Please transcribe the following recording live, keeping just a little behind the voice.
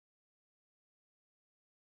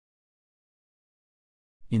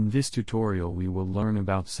In this tutorial we will learn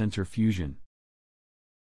about sensor fusion.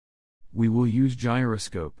 We will use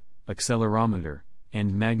gyroscope, accelerometer,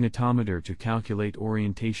 and magnetometer to calculate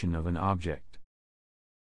orientation of an object.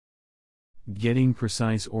 Getting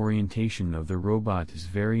precise orientation of the robot is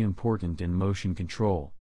very important in motion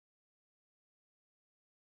control.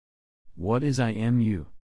 What is IMU?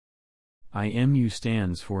 IMU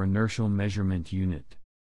stands for Inertial Measurement Unit.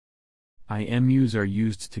 IMUs are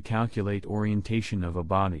used to calculate orientation of a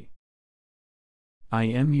body.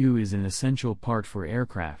 IMU is an essential part for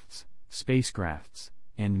aircrafts, spacecrafts,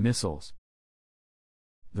 and missiles.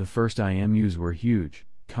 The first IMUs were huge,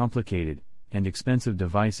 complicated, and expensive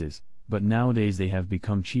devices, but nowadays they have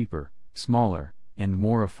become cheaper, smaller, and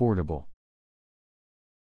more affordable.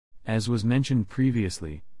 As was mentioned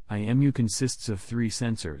previously, IMU consists of three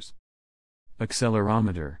sensors: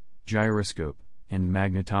 accelerometer, gyroscope, and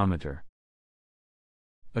magnetometer.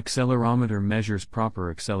 Accelerometer measures proper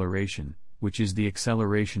acceleration, which is the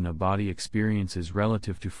acceleration a body experiences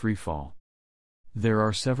relative to freefall. There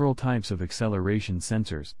are several types of acceleration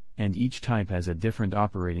sensors, and each type has a different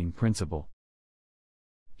operating principle.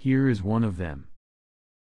 Here is one of them.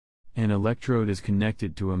 An electrode is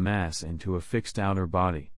connected to a mass and to a fixed outer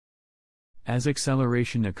body. As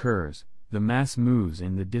acceleration occurs, the mass moves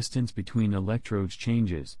and the distance between electrodes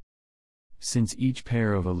changes. Since each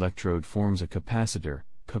pair of electrode forms a capacitor,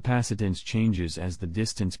 capacitance changes as the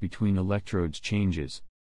distance between electrodes changes.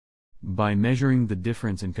 By measuring the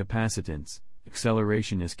difference in capacitance,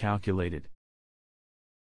 acceleration is calculated.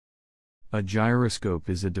 A gyroscope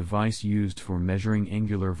is a device used for measuring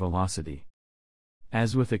angular velocity.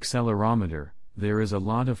 As with accelerometer, there is a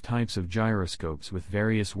lot of types of gyroscopes with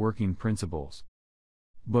various working principles.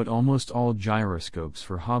 But almost all gyroscopes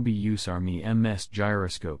for hobby use are IMU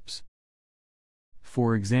gyroscopes.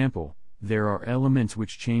 For example, there are elements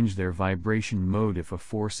which change their vibration mode if a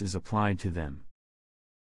force is applied to them.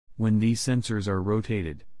 When these sensors are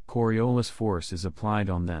rotated, Coriolis force is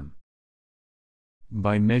applied on them.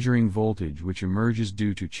 By measuring voltage which emerges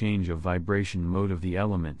due to change of vibration mode of the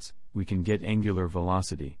elements, we can get angular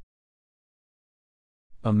velocity.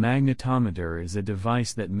 A magnetometer is a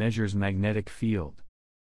device that measures magnetic field.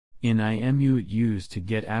 In IMU it used to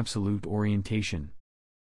get absolute orientation.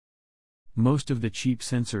 Most of the cheap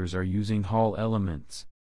sensors are using Hall elements.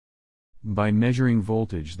 By measuring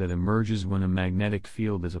voltage that emerges when a magnetic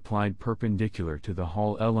field is applied perpendicular to the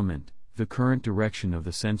Hall element, the current direction of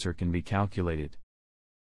the sensor can be calculated.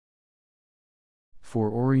 For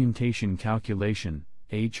orientation calculation,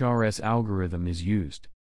 HRS algorithm is used.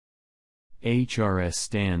 HRS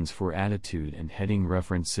stands for Attitude and Heading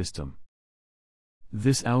Reference System.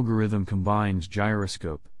 This algorithm combines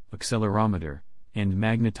gyroscope, accelerometer, and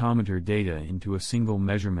magnetometer data into a single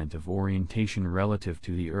measurement of orientation relative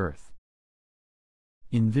to the Earth.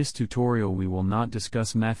 In this tutorial we will not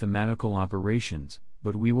discuss mathematical operations,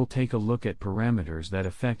 but we will take a look at parameters that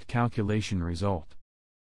affect calculation result.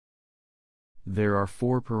 There are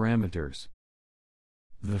four parameters.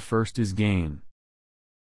 The first is gain.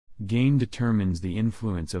 Gain determines the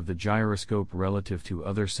influence of the gyroscope relative to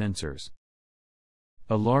other sensors.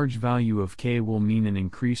 A large value of K will mean an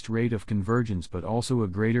increased rate of convergence but also a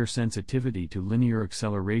greater sensitivity to linear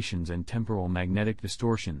accelerations and temporal magnetic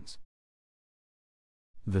distortions.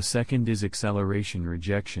 The second is acceleration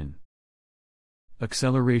rejection.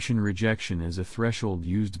 Acceleration rejection is a threshold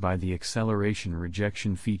used by the acceleration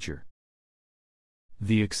rejection feature.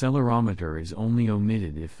 The accelerometer is only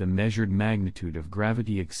omitted if the measured magnitude of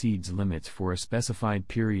gravity exceeds limits for a specified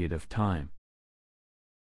period of time.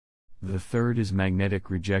 The third is magnetic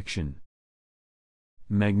rejection.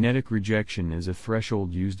 Magnetic rejection is a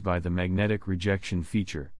threshold used by the magnetic rejection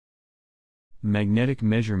feature. Magnetic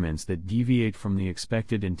measurements that deviate from the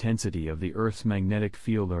expected intensity of the Earth's magnetic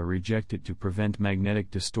field are rejected to prevent magnetic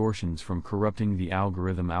distortions from corrupting the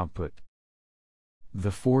algorithm output. The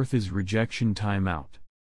fourth is rejection timeout.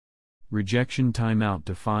 Rejection timeout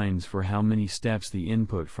defines for how many steps the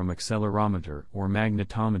input from accelerometer or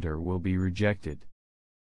magnetometer will be rejected.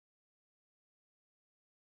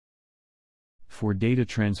 For data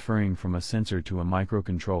transferring from a sensor to a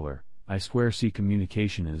microcontroller, I2C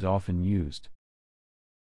communication is often used.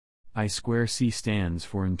 I2C stands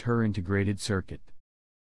for Inter-Integrated Circuit.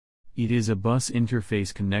 It is a bus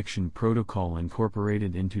interface connection protocol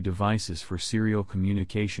incorporated into devices for serial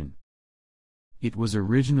communication. It was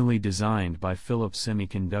originally designed by Philips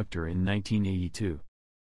Semiconductor in 1982.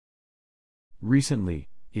 Recently,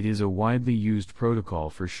 it is a widely used protocol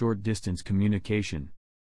for short-distance communication.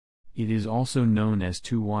 It is also known as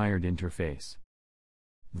two-wired interface.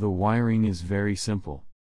 The wiring is very simple.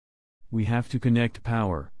 We have to connect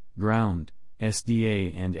power, ground,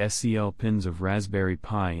 SDA and SCL pins of Raspberry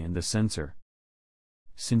Pi and the sensor.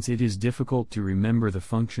 Since it is difficult to remember the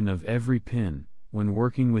function of every pin, when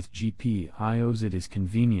working with GPIOs it is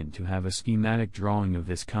convenient to have a schematic drawing of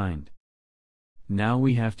this kind. Now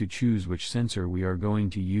we have to choose which sensor we are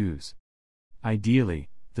going to use. Ideally,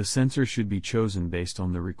 the sensor should be chosen based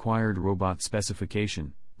on the required robot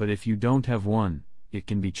specification, but if you don't have one, it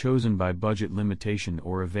can be chosen by budget limitation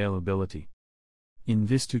or availability. In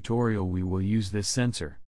this tutorial we will use this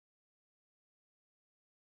sensor.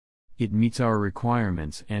 It meets our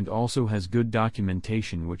requirements and also has good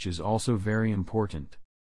documentation, which is also very important.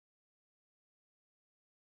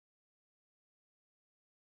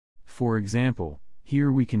 For example,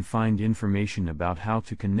 here we can find information about how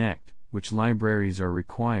to connect, which libraries are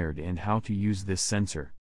required and how to use this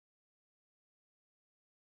sensor.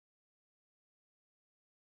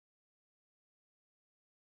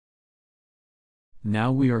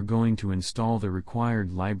 Now we are going to install the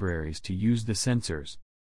required libraries to use the sensors.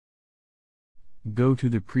 Go to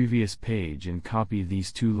the previous page and copy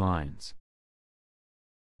these two lines.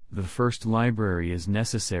 The first library is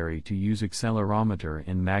necessary to use accelerometer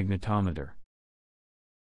and magnetometer.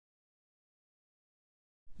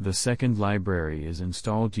 The second library is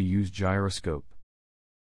installed to use gyroscope.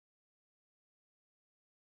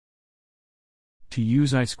 To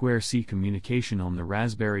use I2C communication on the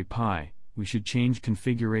Raspberry Pi, we should change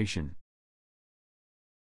configuration.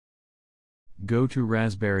 Go to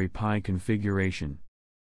Raspberry Pi configuration.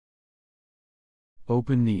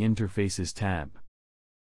 Open the Interfaces tab.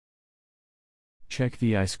 Check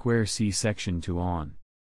the I2C section to on.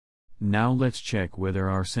 Now let's check whether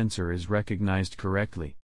our sensor is recognized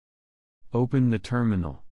correctly. Open the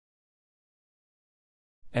terminal.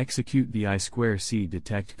 Execute the I2C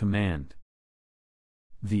detect command.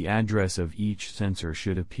 The address of each sensor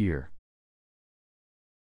should appear.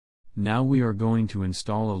 Now we are going to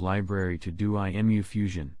install a library to do IMU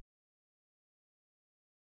fusion.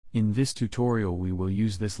 In this tutorial we will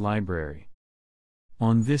use this library.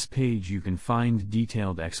 On this page you can find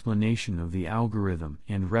detailed explanation of the algorithm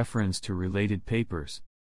and reference to related papers.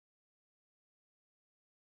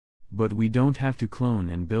 But we don't have to clone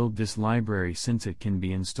and build this library since it can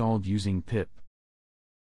be installed using pip.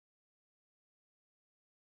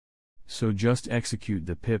 So just execute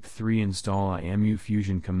the pip3 install IMU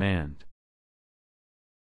fusion command.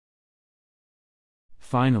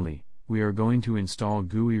 Finally, we are going to install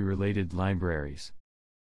GUI-related libraries.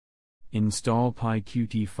 Install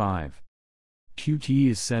PyQt5. Qt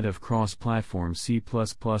is a set of cross-platform C++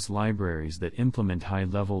 libraries that implement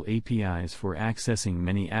high-level APIs for accessing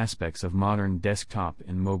many aspects of modern desktop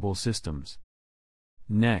and mobile systems.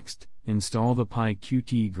 Next, install the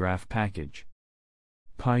PyQt Graph package.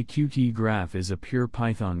 PyQt Graph is a pure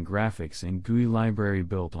Python graphics and GUI library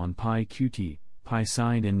built on PyQt,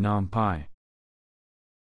 PySide and NumPy.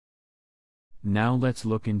 Now let's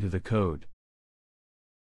look into the code.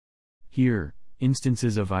 Here,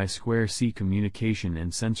 instances of I2C communication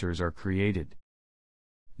and sensors are created.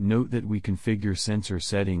 Note that we configure sensor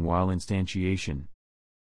setting while instantiation.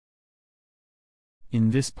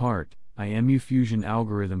 In this part, IMU fusion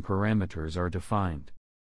algorithm parameters are defined.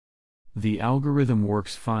 The algorithm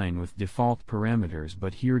works fine with default parameters,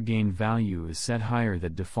 but here gain value is set higher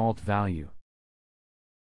than default value.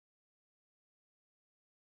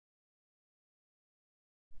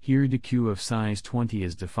 Here DQ of size 20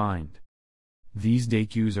 is defined. These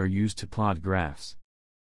DQs are used to plot graphs.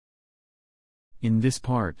 In this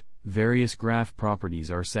part, various graph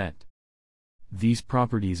properties are set. These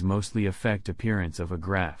properties mostly affect appearance of a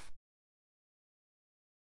graph.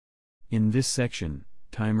 In this section,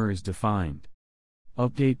 timer is defined.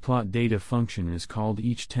 Update plot data function is called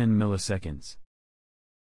each 10 milliseconds.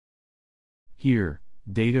 Here,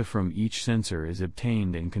 data from each sensor is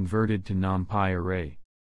obtained and converted to NumPy array.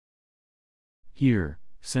 Here,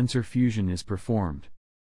 sensor fusion is performed.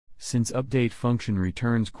 Since update function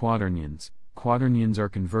returns quaternions, quaternions are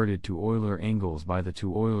converted to Euler angles by the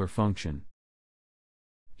toEuler function.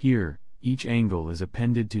 Here, each angle is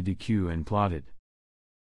appended to DQ and plotted.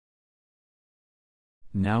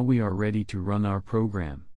 Now we are ready to run our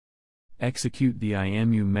program. Execute the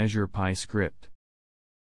IMU measure Pi script.